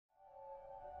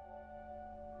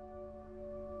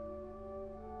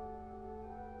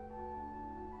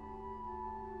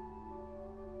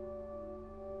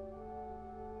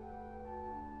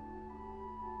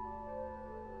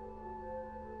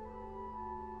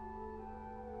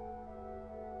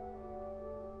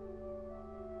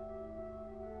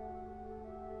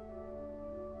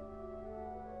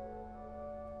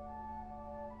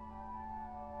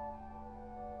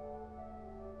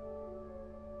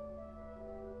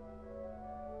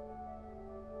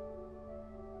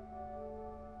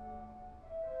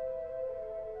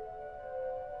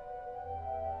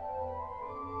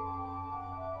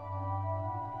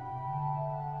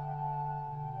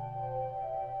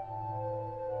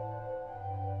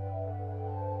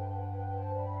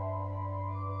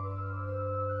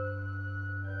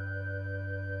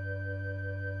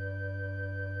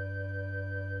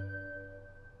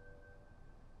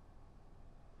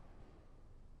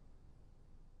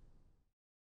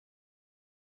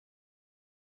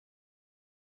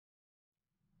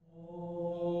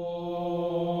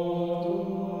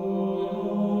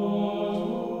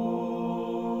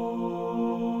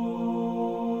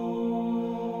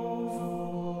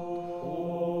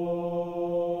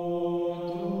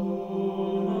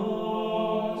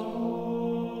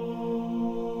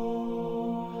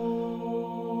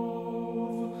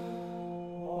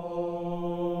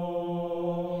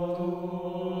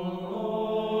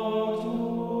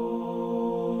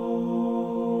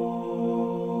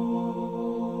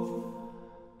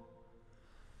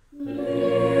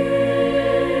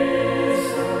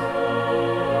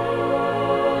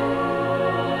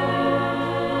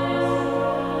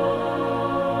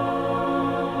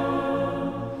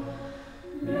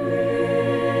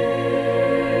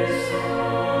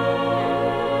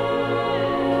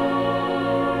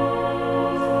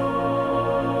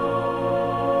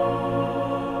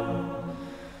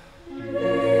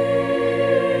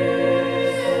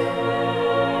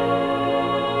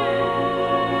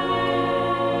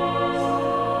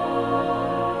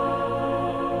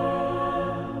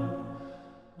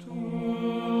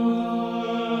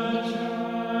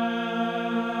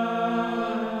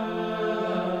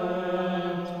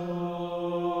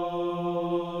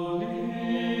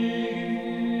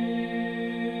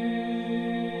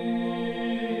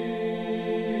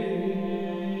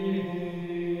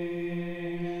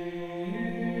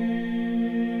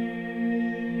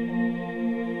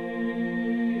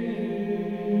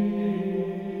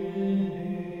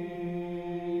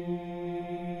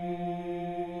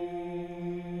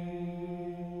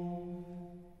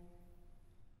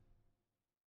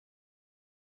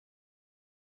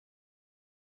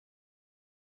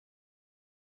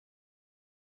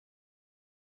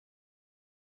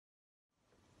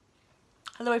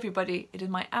Hello everybody, it is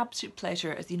my absolute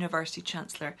pleasure as the University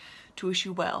Chancellor to wish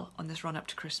you well on this run up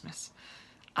to Christmas.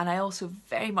 And I also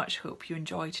very much hope you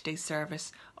enjoy today's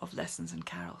service of Lessons and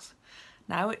Carols.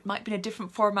 Now, it might be in a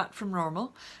different format from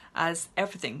normal, as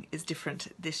everything is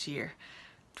different this year.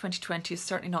 2020 is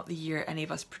certainly not the year any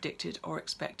of us predicted or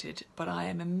expected, but I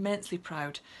am immensely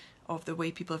proud of the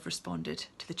way people have responded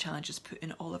to the challenges put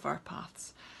in all of our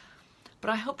paths.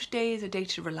 But I hope today is a day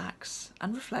to relax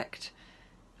and reflect,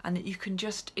 and that you can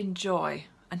just enjoy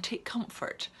and take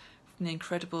comfort from the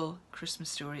incredible Christmas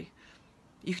story.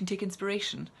 You can take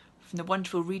inspiration from the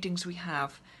wonderful readings we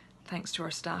have, thanks to our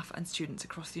staff and students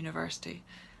across the university.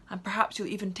 And perhaps you'll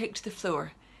even take to the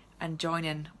floor and join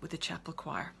in with the chapel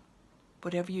choir.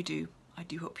 Whatever you do, I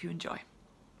do hope you enjoy.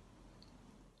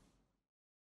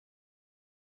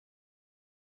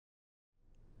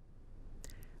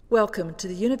 Welcome to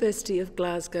the University of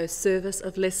Glasgow service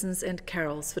of Lessons and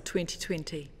Carols for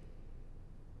 2020.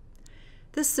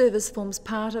 This service forms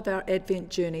part of our Advent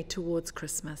journey towards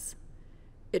Christmas.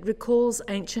 It recalls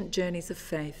ancient journeys of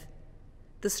faith,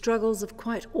 the struggles of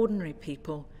quite ordinary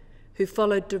people who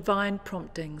followed divine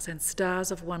promptings and stars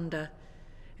of wonder,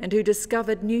 and who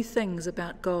discovered new things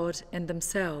about God and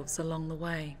themselves along the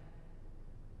way.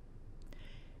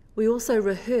 We also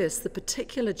rehearse the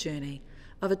particular journey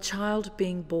of a child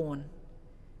being born,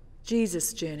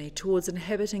 Jesus' journey towards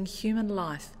inhabiting human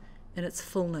life in its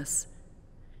fullness,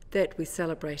 that we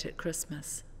celebrate at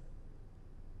Christmas.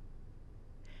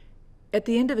 At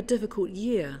the end of a difficult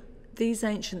year, these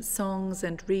ancient songs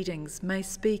and readings may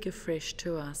speak afresh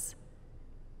to us.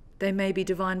 They may be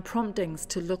divine promptings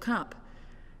to look up,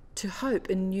 to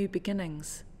hope in new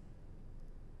beginnings.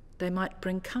 They might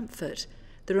bring comfort,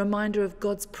 the reminder of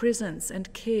God's presence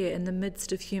and care in the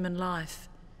midst of human life.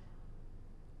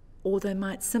 Or they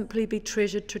might simply be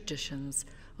treasured traditions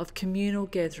of communal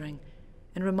gathering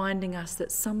and reminding us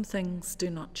that some things do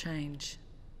not change.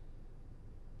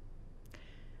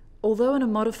 Although in a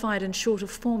modified and shorter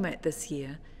format this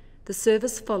year, the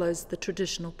service follows the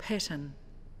traditional pattern: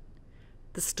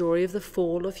 the story of the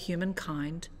fall of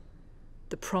humankind,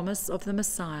 the promise of the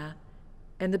Messiah,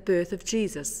 and the birth of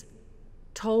Jesus,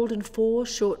 told in 4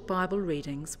 short Bible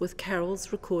readings with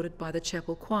carols recorded by the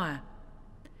chapel choir.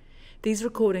 These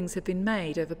recordings have been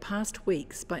made over past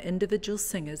weeks by individual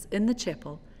singers in the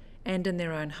chapel and in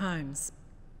their own homes.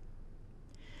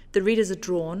 The readers are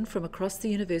drawn from across the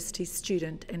university's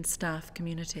student and staff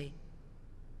community.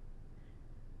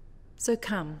 So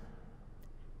come,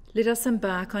 let us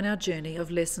embark on our journey of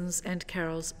lessons and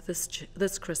carols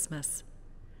this Christmas.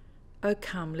 Oh,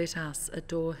 come, let us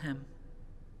adore him.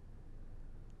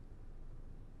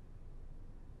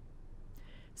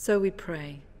 So we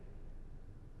pray.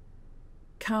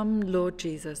 Come, Lord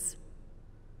Jesus.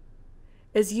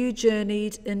 As you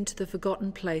journeyed into the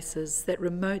forgotten places, that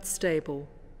remote stable,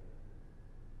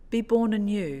 be born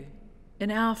anew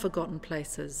in our forgotten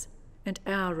places and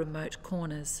our remote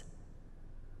corners.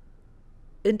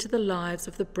 Into the lives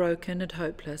of the broken and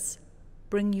hopeless,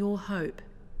 bring your hope.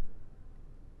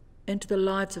 Into the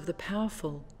lives of the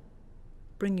powerful,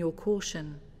 bring your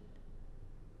caution.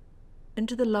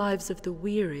 Into the lives of the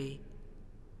weary,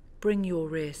 bring your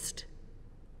rest.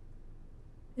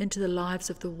 Into the lives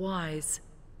of the wise,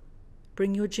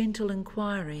 bring your gentle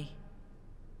inquiry.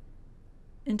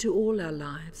 Into all our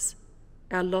lives,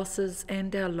 our losses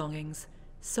and our longings,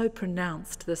 so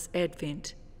pronounced this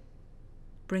Advent,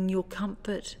 bring your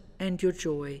comfort and your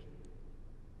joy.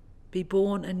 Be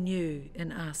born anew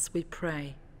in us, we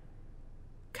pray.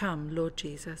 Come, Lord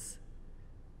Jesus.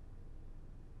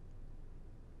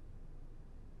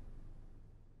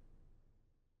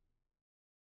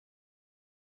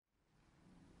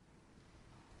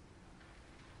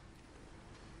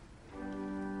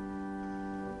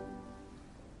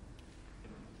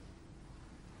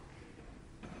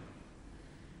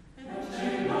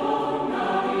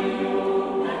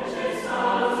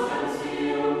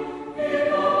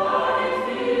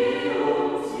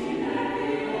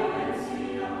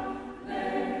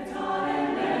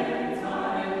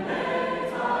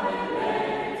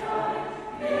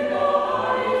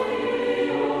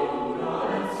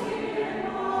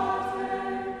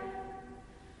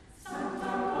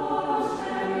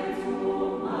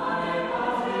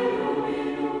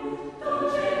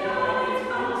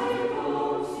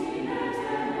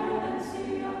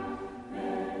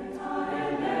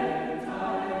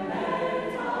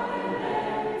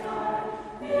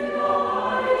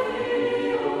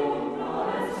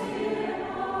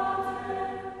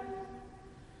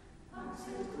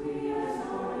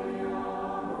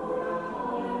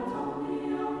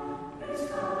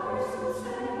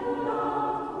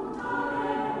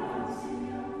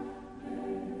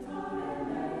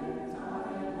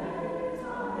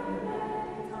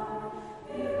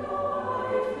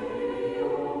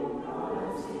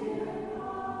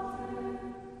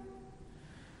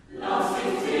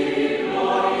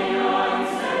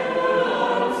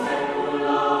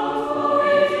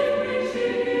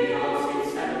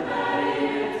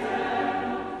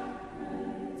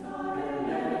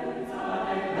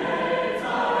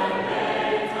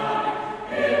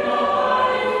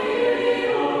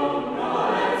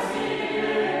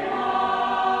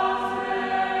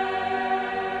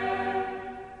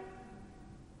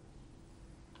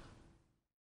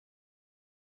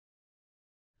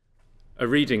 A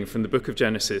reading from the book of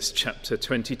Genesis, chapter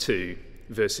 22,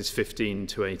 verses 15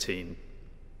 to 18.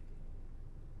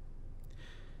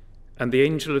 And the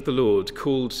angel of the Lord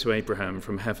called to Abraham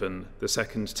from heaven the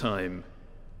second time,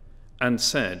 and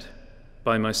said,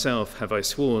 By myself have I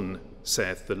sworn,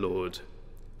 saith the Lord,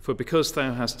 for because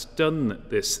thou hast done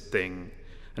this thing,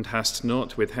 and hast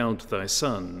not withheld thy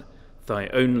son, thy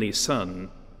only son,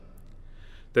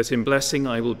 that in blessing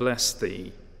I will bless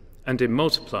thee, and in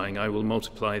multiplying I will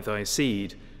multiply thy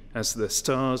seed as the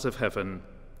stars of heaven,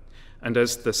 and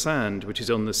as the sand which is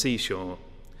on the seashore,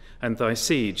 and thy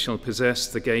seed shall possess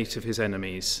the gate of his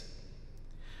enemies.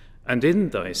 And in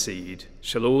thy seed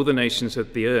shall all the nations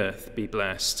of the earth be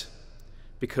blessed,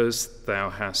 because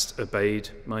thou hast obeyed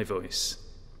my voice.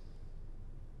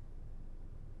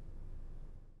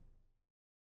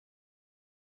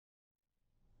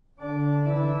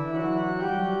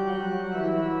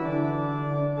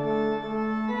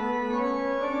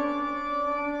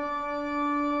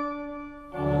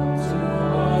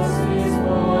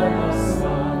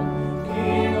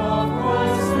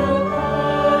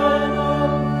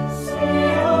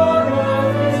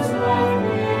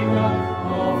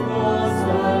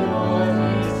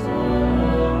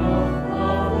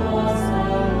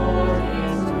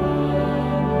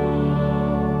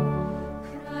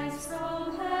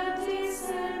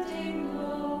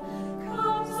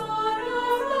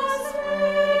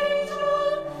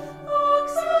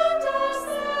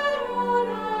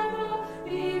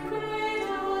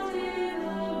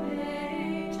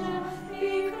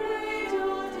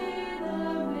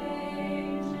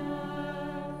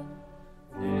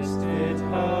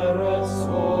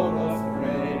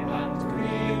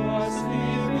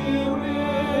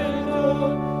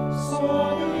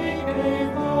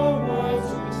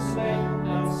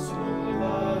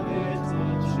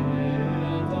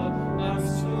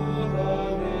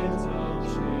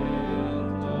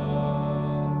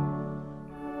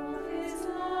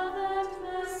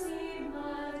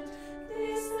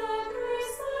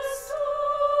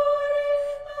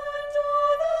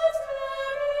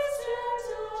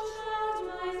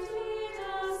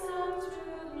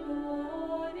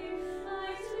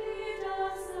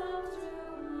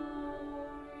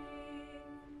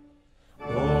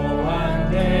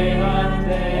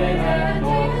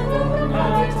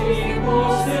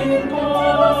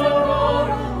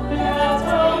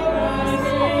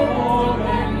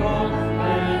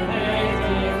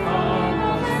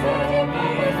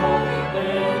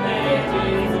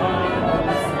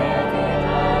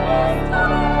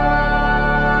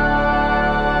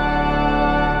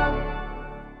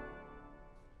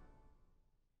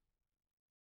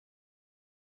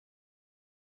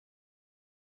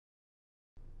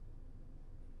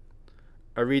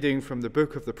 A reading from the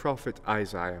book of the prophet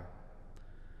Isaiah.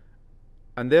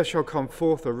 And there shall come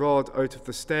forth a rod out of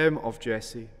the stem of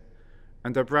Jesse,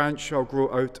 and a branch shall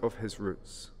grow out of his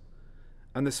roots.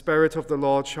 And the Spirit of the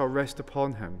Lord shall rest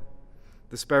upon him,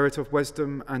 the Spirit of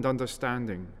wisdom and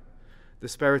understanding, the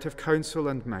Spirit of counsel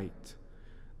and might,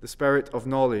 the Spirit of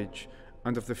knowledge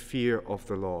and of the fear of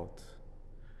the Lord.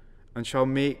 And shall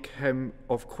make him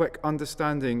of quick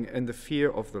understanding in the fear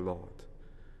of the Lord.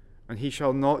 And he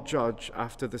shall not judge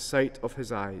after the sight of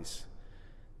his eyes,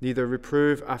 neither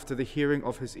reprove after the hearing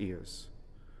of his ears.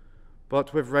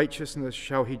 But with righteousness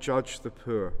shall he judge the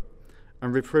poor,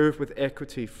 and reprove with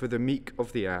equity for the meek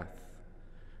of the earth.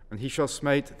 And he shall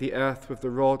smite the earth with the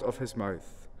rod of his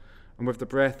mouth, and with the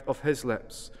breath of his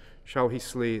lips shall he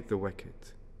slay the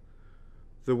wicked.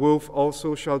 The wolf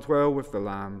also shall dwell with the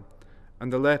lamb,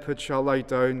 and the leopard shall lie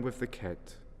down with the kid,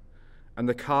 and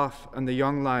the calf and the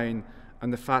young lion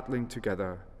and the fatling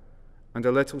together, and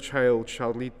a little child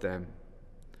shall lead them.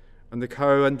 And the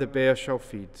cow and the bear shall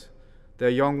feed,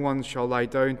 their young ones shall lie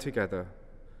down together,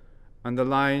 and the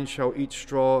lion shall eat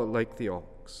straw like the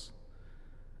ox.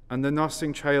 And the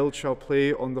nursing child shall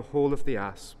play on the hole of the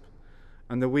asp,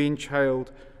 and the weaned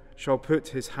child shall put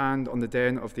his hand on the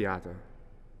den of the adder.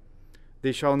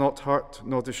 They shall not hurt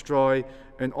nor destroy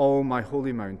in all my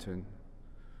holy mountain,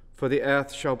 for the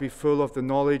earth shall be full of the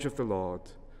knowledge of the Lord,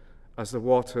 as the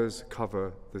waters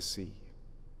cover the sea.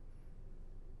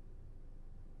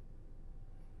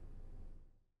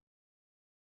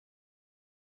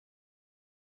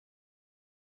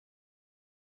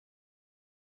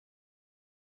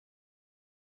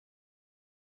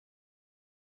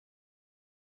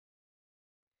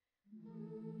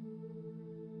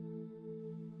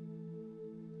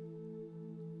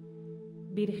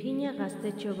 Virginia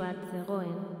gaztetxo bat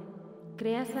zegoen,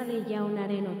 kreazade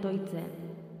jaunaren otoitzen.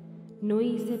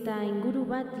 Nuiz eta inguru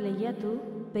bat lehiatu,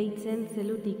 beitzen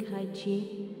zelutik jaitsi,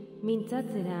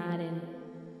 mintzatzera haren.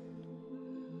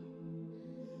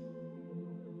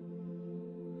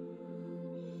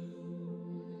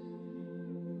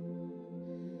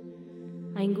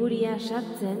 ainguria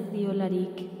sartzen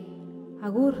diolarik.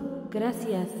 Agur,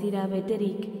 grazia zira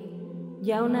beterik,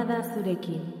 jauna da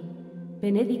zurekin,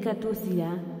 benedikatu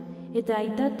zira, eta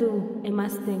aitatu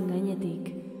emazten gainetik.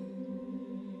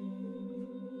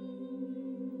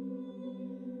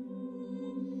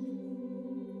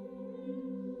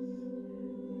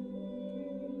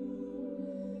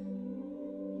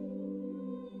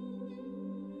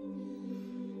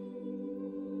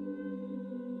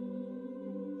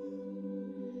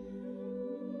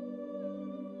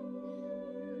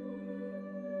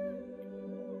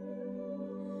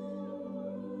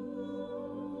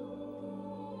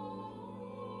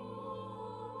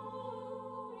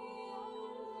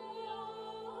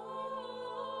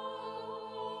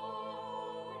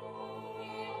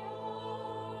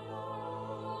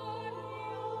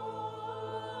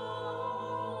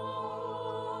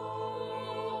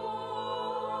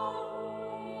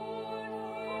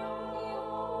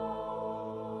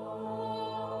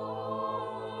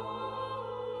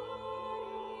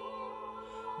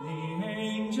 The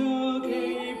angel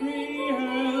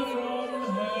Gabriel from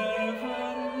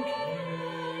heaven came.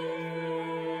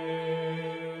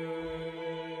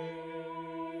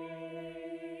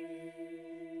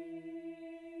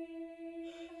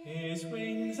 His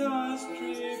wings as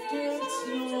drifted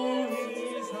snow,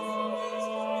 his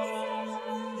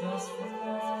arms as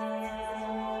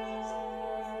flowers.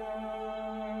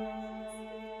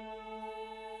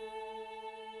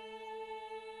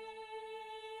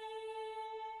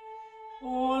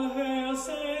 All hail,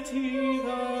 said he,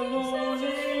 the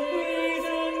lowly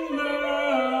maiden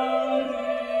Mary.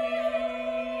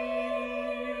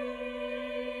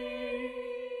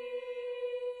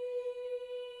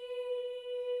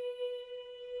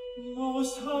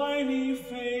 Most highly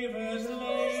favored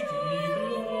Lady,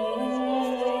 glory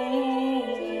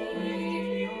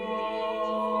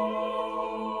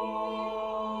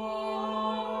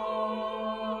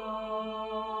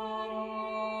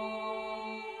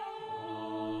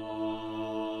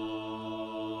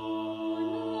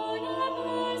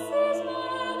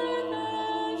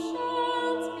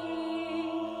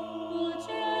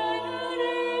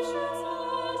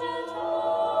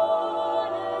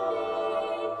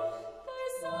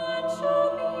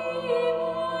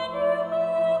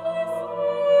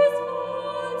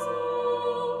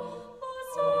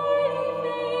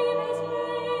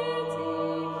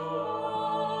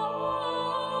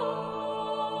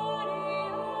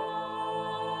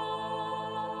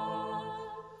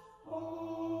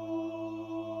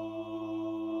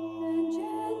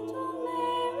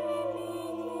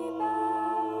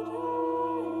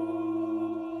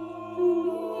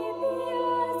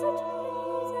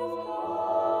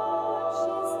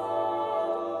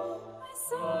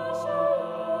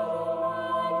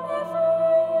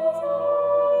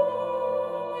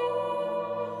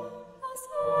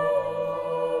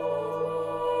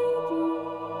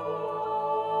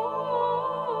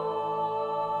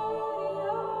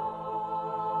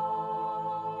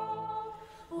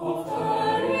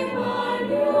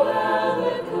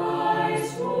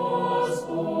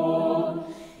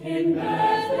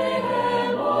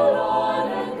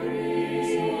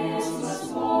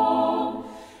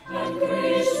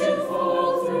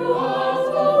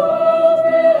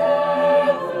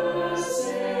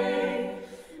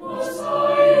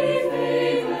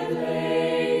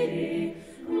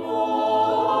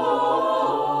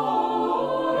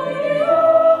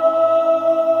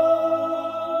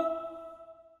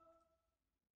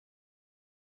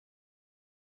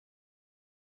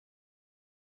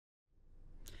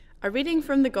A reading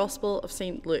from the Gospel of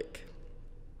St. Luke.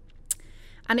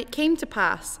 And it came to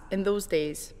pass in those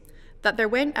days that there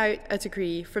went out a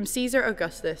decree from Caesar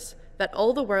Augustus that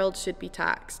all the world should be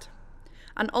taxed.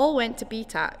 And all went to be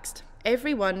taxed,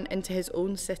 every one into his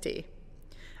own city.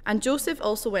 And Joseph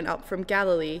also went up from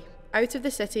Galilee, out of the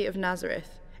city of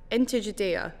Nazareth, into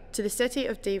Judea, to the city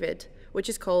of David, which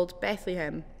is called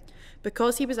Bethlehem,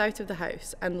 because he was out of the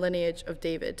house and lineage of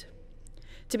David,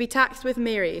 to be taxed with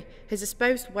Mary, his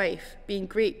espoused wife, being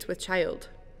great with child.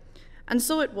 And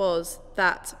so it was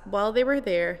that, while they were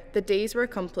there, the days were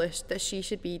accomplished that she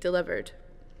should be delivered.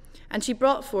 And she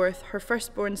brought forth her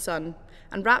firstborn son,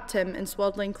 and wrapped him in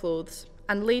swaddling clothes,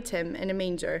 and laid him in a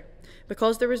manger,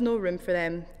 because there was no room for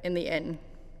them in the inn.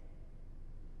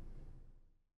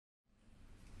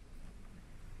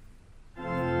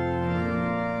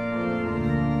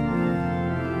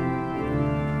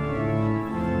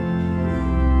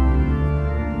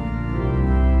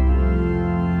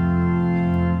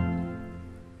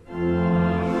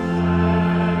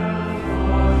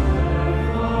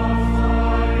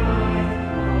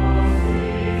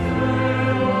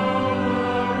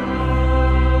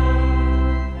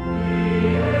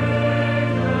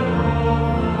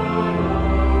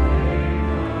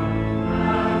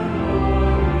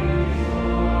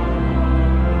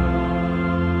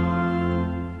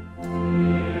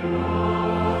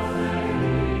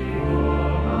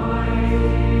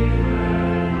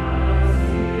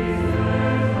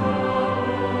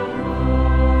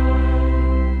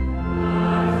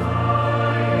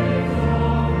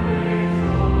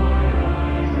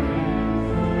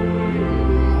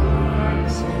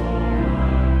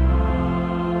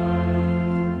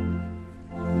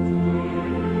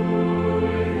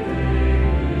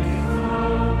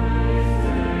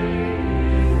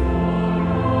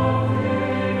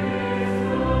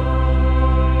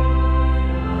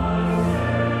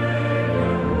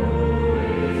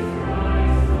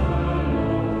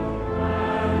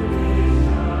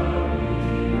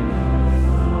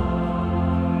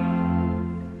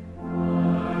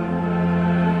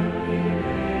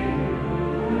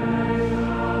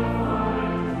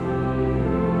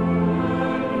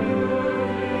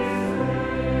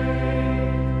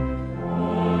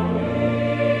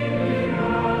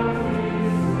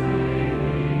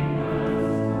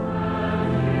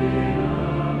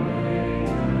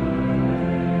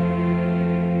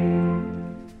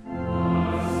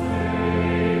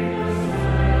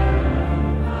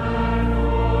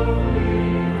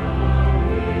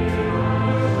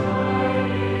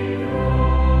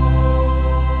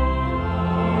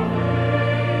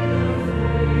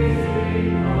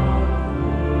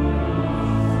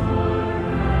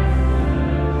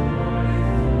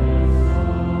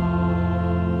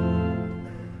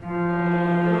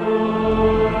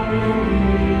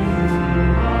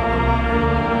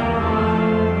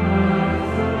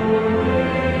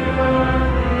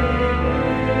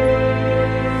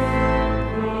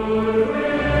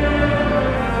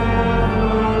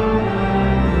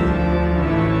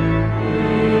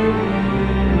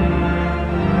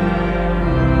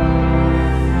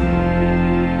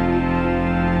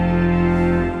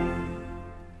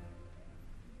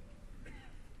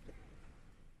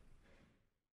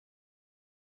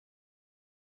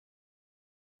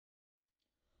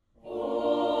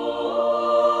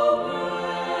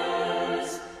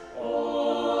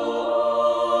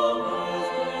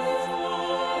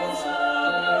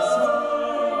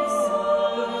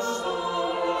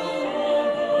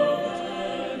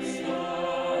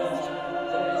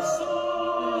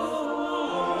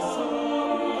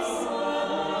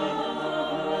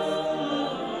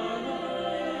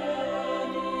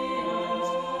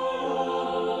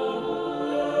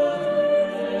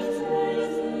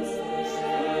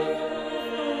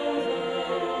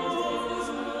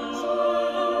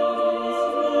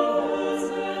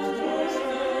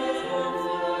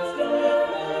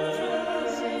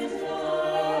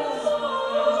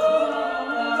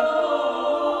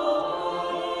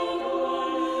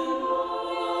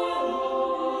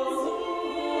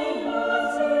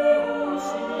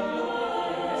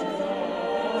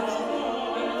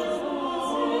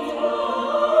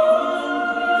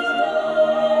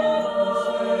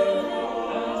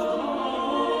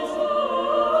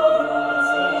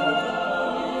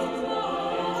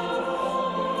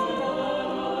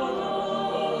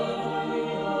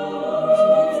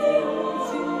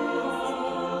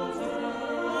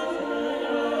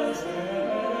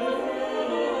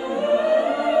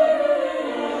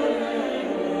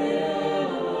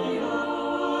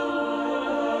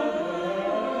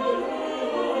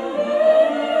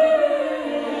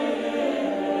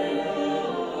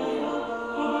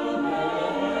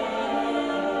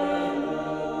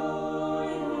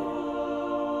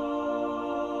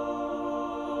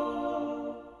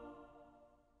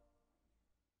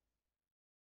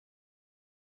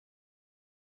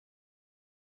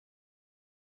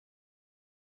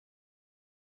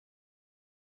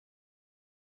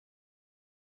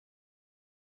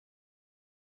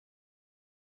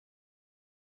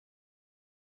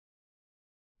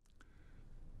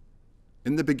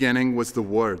 In the beginning was the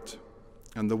Word,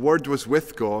 and the Word was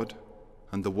with God,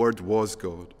 and the Word was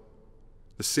God.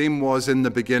 The same was in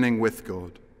the beginning with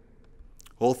God.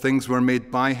 All things were made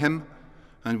by him,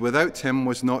 and without him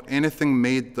was not anything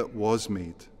made that was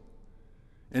made.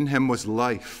 In him was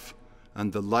life,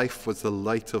 and the life was the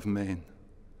light of men.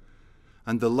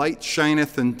 And the light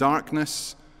shineth in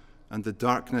darkness, and the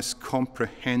darkness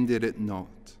comprehended it not.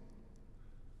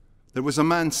 There was a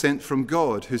man sent from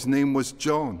God, whose name was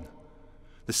John.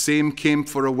 The same came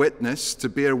for a witness, to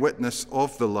bear witness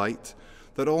of the light,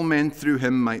 that all men through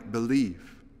him might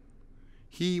believe.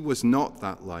 He was not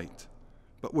that light,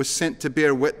 but was sent to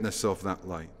bear witness of that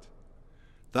light.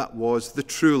 That was the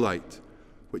true light,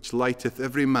 which lighteth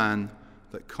every man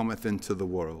that cometh into the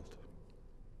world.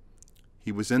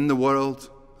 He was in the world,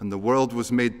 and the world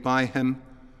was made by him,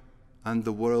 and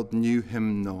the world knew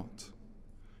him not.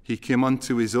 He came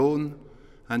unto his own,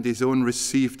 and his own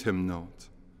received him not.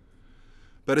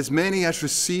 But as many as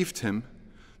received him,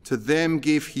 to them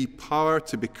gave he power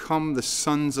to become the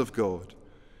sons of God,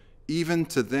 even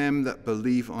to them that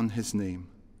believe on his name,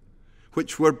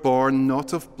 which were born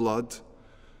not of blood,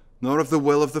 nor of the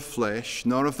will of the flesh,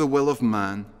 nor of the will of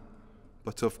man,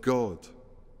 but of God.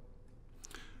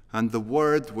 And the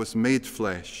Word was made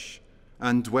flesh,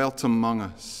 and dwelt among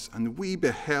us, and we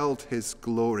beheld his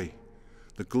glory,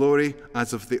 the glory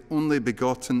as of the only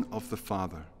begotten of the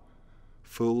Father,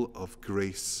 full of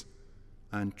grace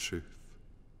and truth.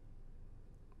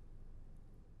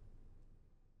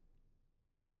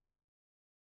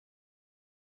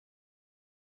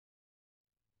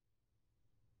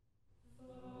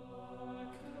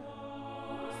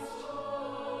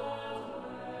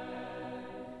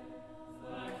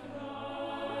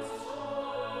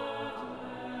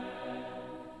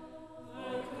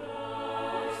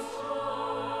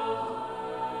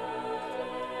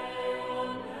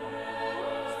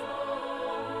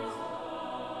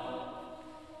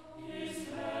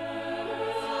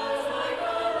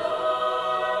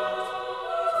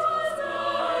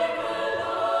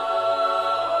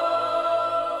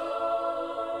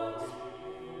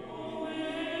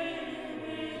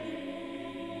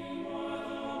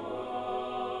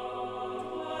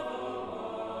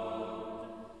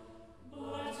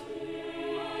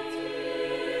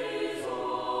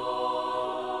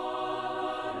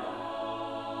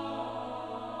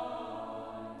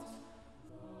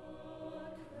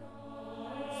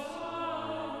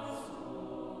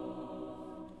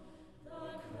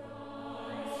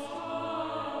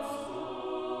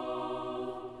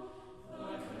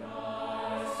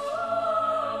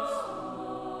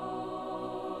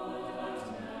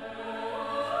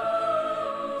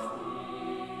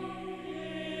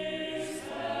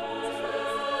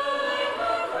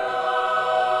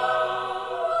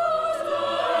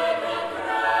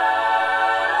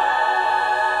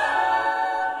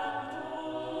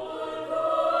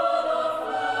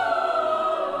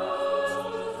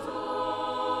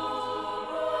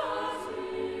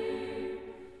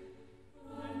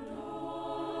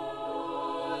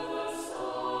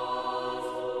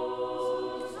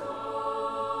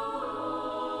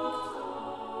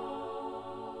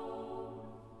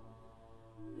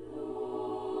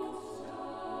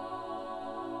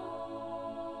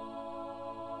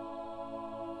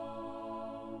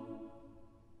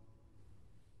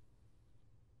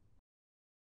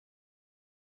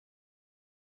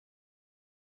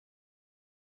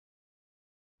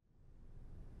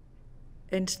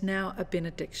 And now a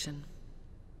benediction.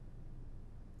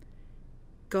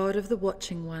 God of the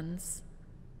watching ones,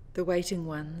 the waiting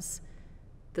ones,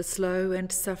 the slow and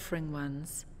suffering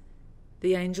ones,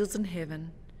 the angels in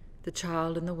heaven, the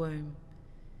child in the womb,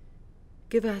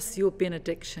 give us your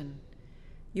benediction,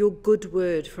 your good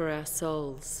word for our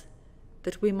souls,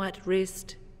 that we might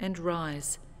rest and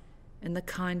rise in the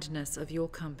kindness of your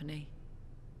company.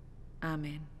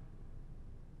 Amen.